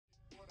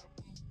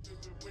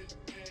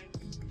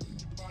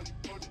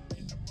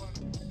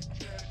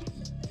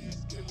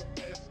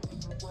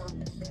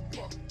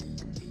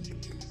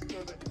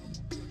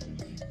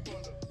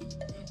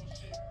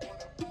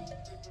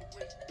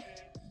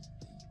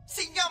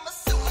See, I'm a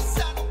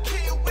suicidal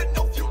kid with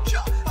no future.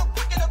 I'm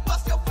quicker to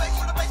bust your face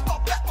with a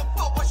baseball bat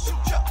before I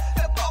shoot ya.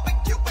 And a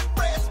barbecue with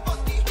brass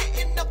monkey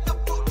hitting up the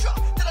food truck.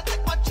 Then I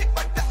take my chick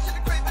right back to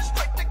the crib and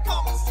straight to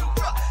Kama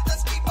Sutra.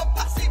 Let's keep a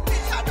posse,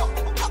 bitch. I don't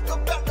give a fuck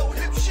about no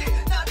hip shit.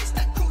 Now they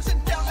start cruising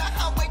down the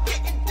highway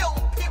getting dope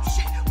pimp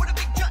shit. With a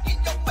big junk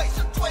in your face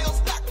and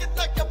 12 knocking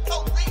like the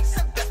police.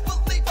 And best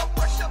believe I'm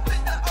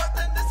worshiping the earth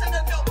and this ain't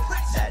a no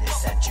place. That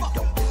is that you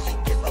don't really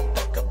give a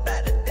fuck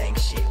about a dang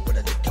shit. What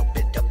are the dope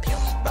in the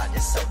pimps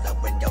riding solo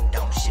with no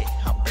dumb shit?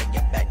 I'm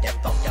bringing back that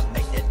funk that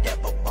make the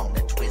devil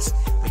wanna twist.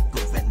 We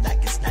grooving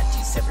like it's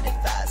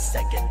 1975,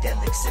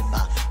 psychedelics in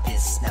my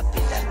fist.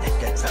 Snapping that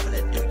nigga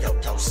traveling through your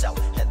torso.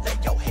 And lay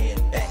your head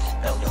back,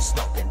 blow your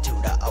smoke into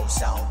the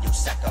ozone. You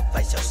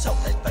sacrifice your soul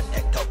for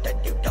that coke that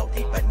you don't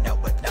even know.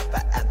 If not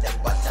for Adam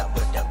Watts, I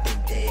would have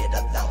been dead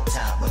a long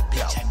time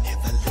ago. I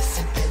never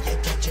listen, pay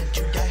attention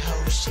to that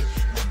whole shit.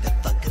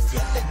 Motherfuckers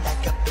yelling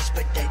like a bitch,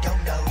 but they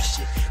don't know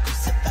shit.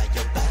 Crucify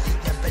your body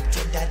and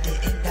pretend I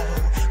didn't know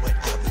what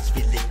I was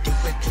really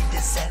doing. Keep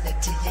the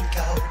sanity and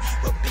code.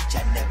 Well, bitch,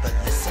 I never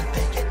listen,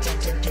 pay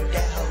attention to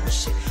that whole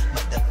shit.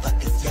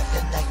 Motherfuckers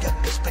yelling like a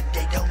bitch, but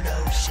they don't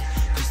know shit.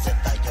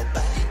 Crucify your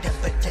body and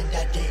pretend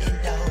I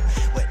didn't know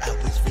what I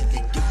was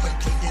really doing.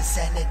 Keep the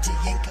sanity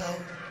and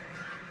code.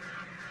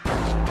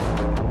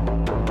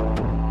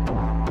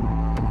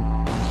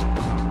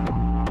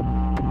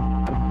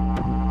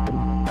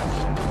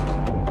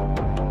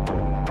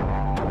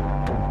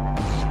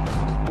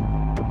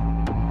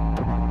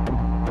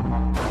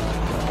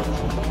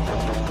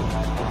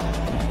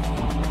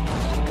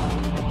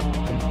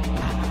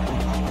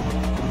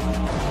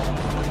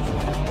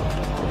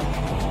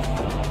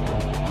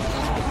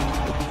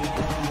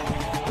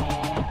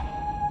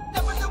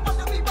 Never the one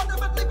to be wonder,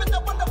 but leaving the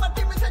one of my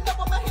demons and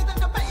never my heathen.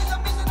 The pain, the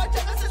meaning, the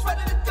genesis,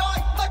 ready to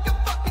die like a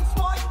fucking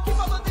swine. Keep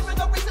on believing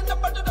the reason to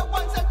murder the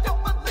ones that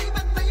don't believe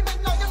in leaving.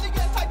 I am the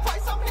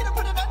anti-Christ. I'm here to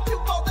put it end to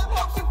all them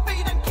hopes you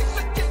feed and keep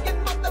it digging.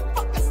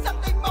 Motherfuckers,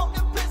 Sunday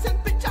morning prison,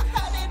 bitch. I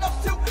had it up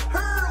to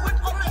her with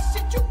all that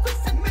shit you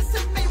christened.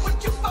 Missing me,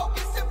 would you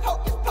focus and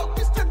hocus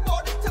pocus turn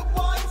water to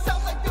wine?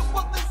 Sounds like the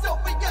wool is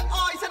over your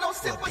eyes and I'll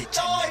Well, bitch,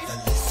 I sympathize.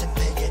 never listen,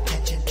 pay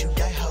attention to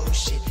that whole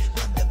shit.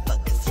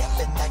 Motherfuckers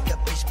yapping like a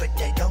bitch, but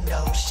they don't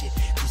know shit.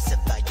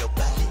 Crucify your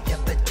body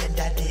and pretend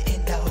I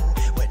didn't know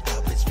what I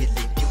was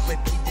really doing.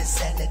 Keep the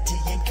sanity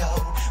and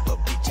code. Well,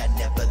 bitch, I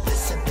never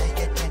listen, pay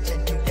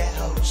attention to that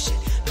whole shit.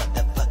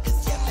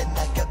 Motherfuckers yapping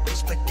like a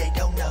bitch, but they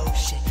don't know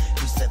shit.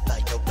 Crucify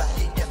your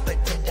body and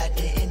pretend I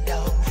didn't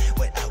know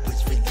what I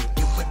was really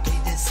doing.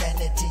 Keep the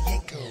sanity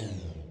and code.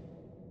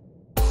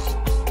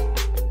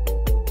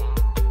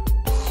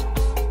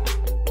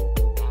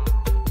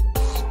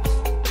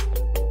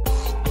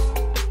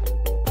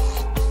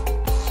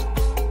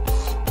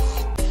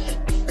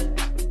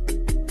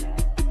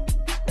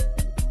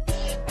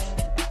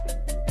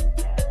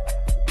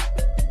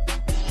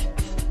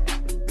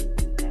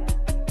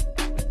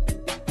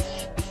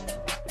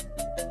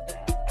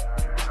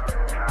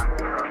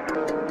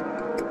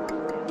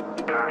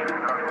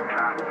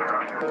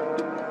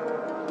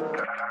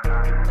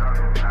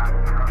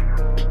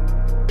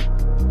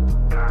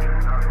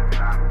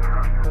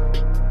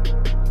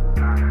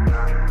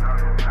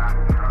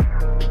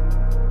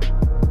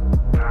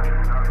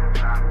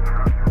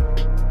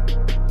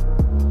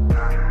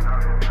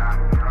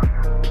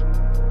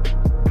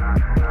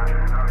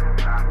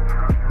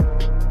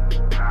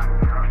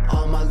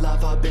 All my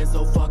life I've been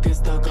so fucking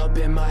stuck up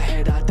in my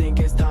head. I think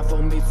it's time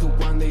for me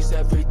to unleash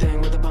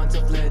everything with a bunch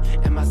of lead.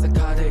 Am I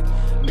psychotic?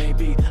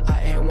 Maybe.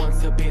 I ain't one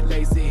to be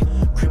lazy.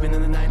 Creeping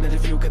in the night, not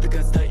if you got the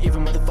guts to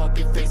even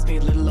motherfucking face me,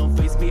 let alone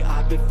face me.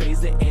 I've been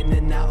phasing in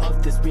and out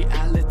of this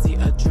reality.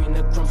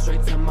 Adrenochrome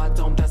straight to my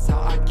dome. That's how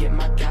I get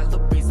my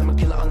calories. I'm a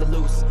killer on the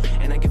loose,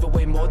 and I give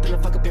away more than a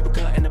fucking paper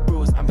cut and a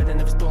bruise. I'm better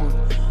than a spoon.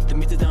 The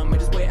meter done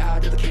made his way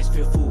out of the cage for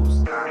your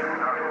fools.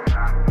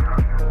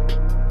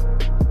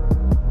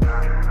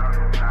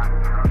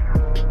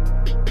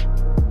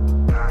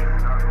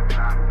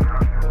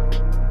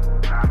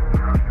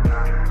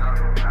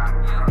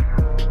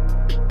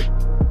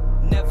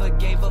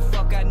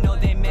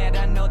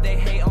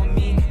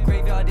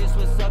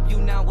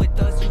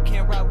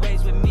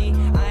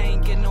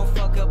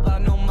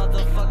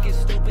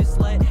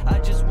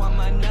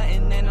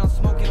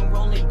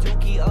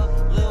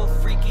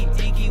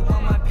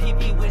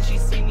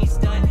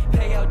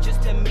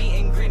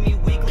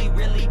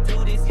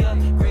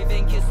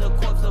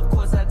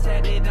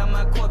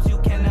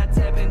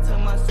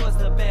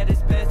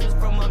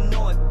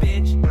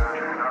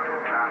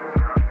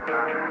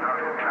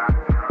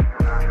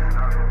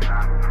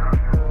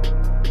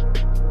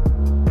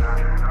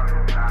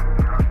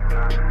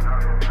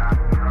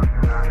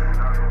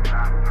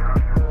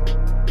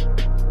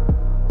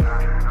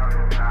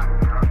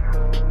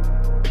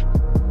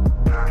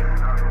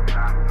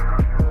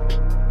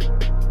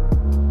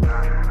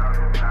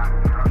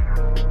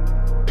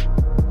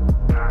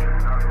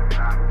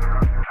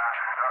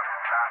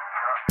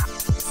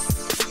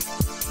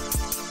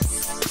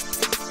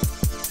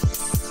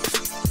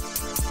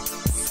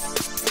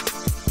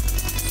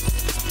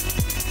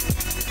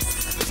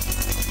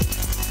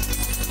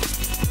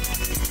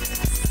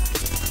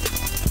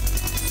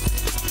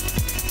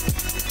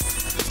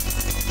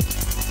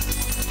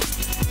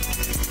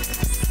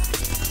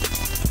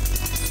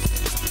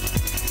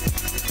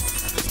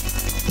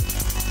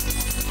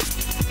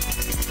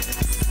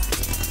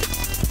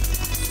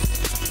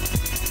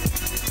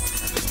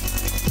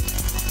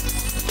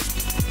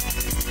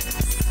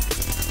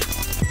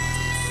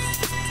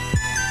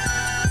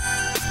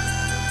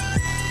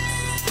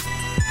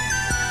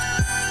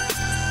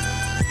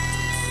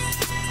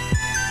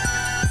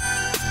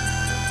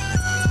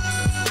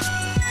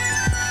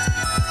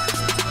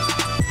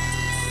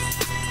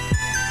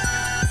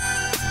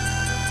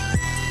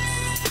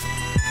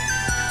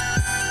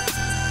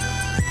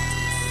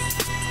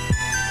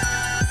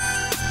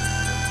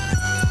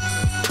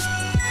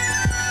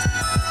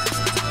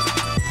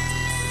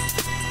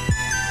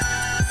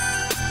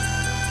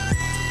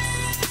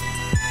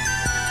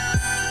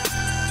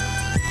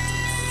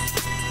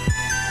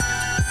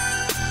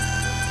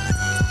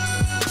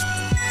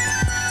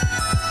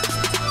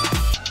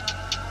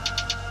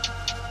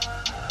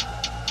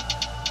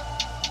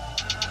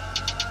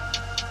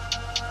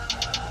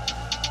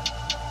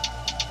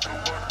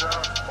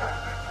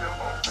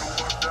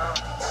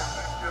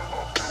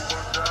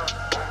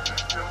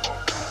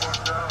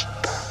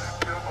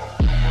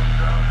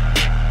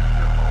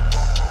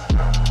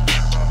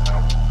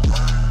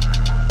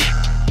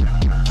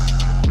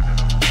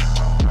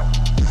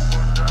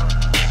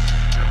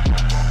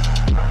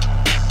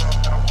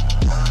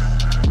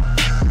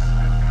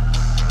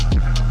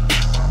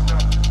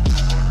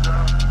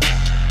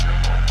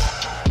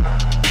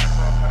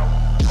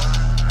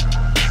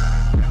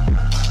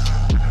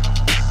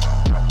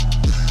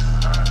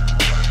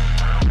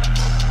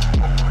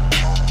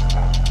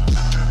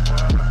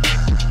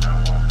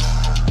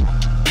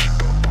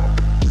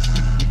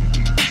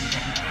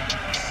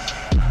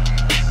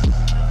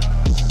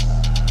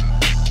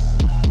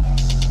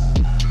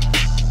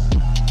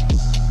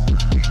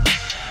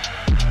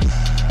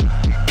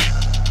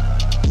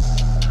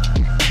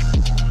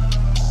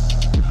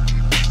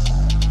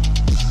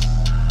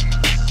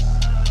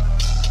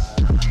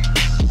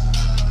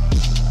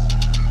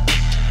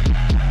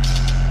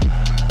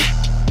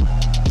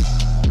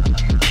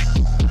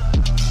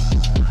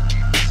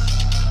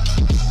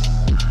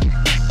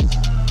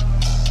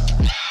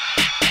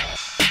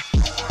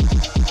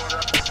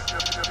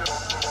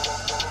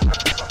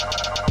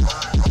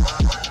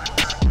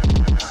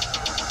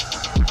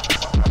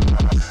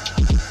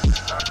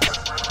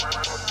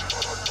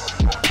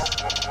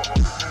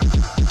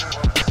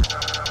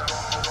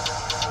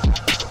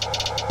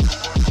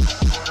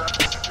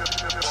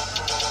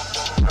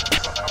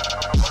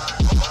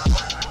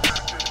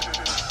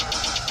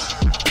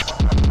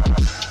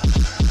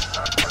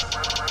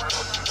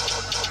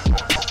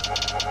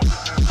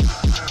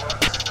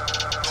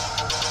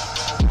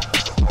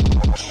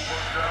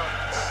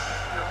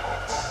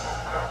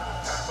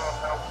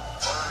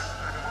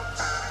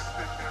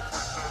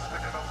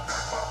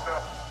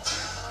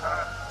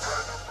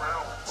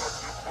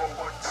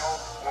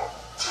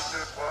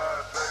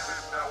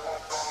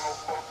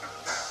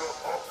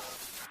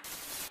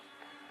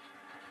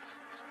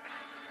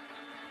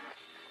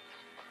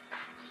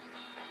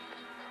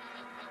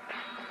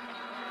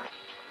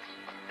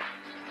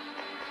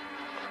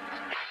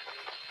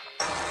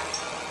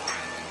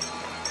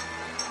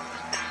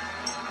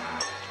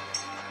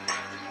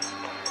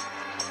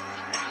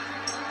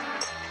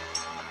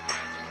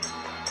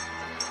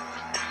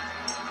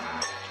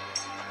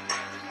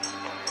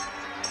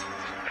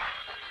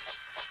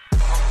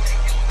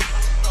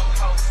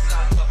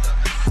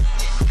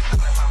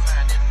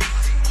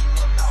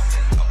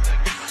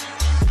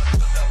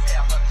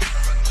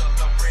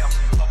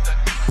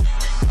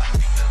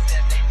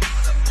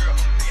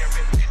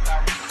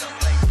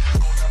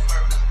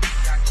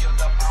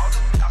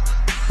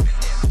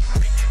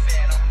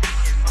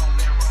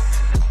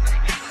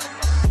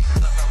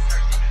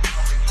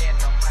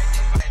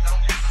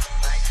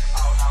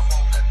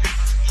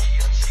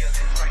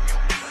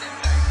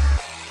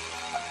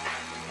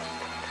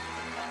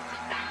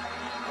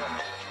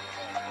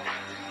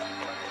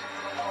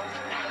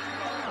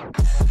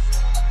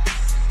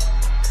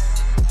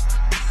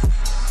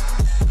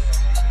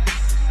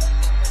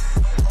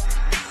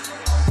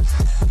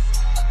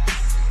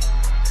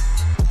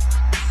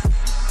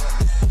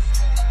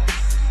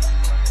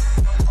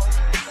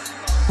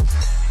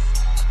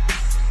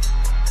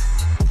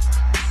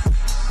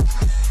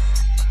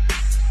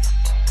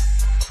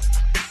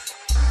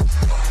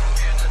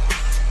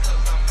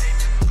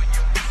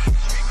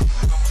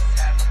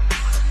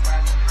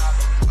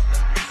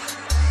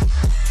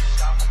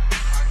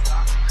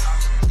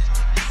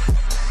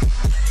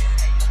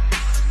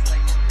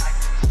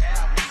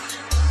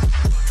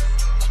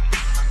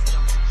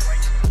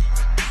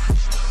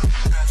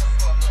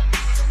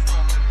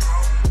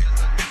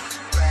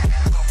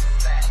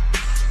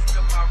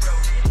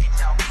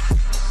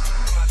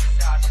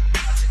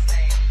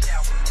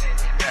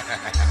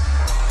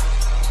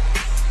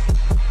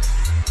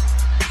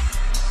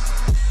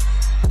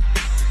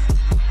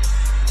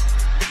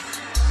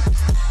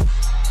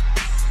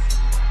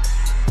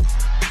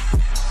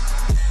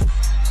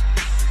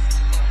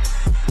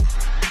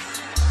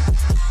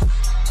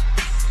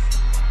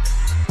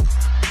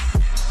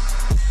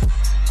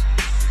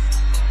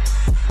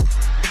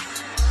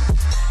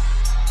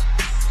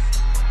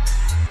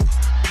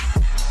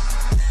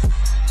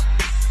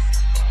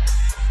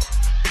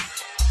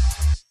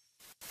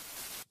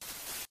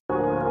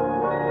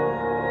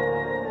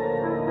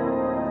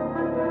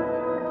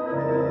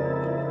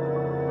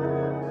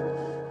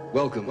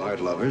 Welcome, art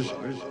lovers.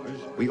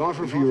 We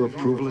offer for your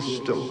approval a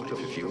still life,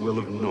 if you will,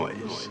 of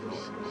noise.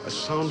 A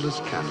soundless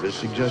canvas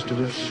suggestive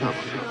of sound.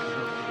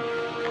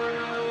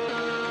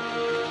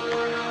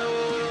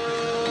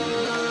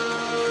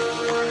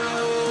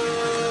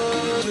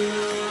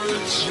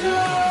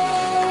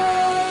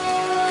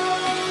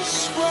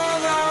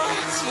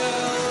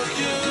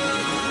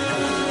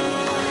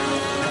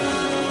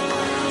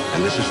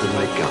 And this is the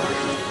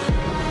nightgown.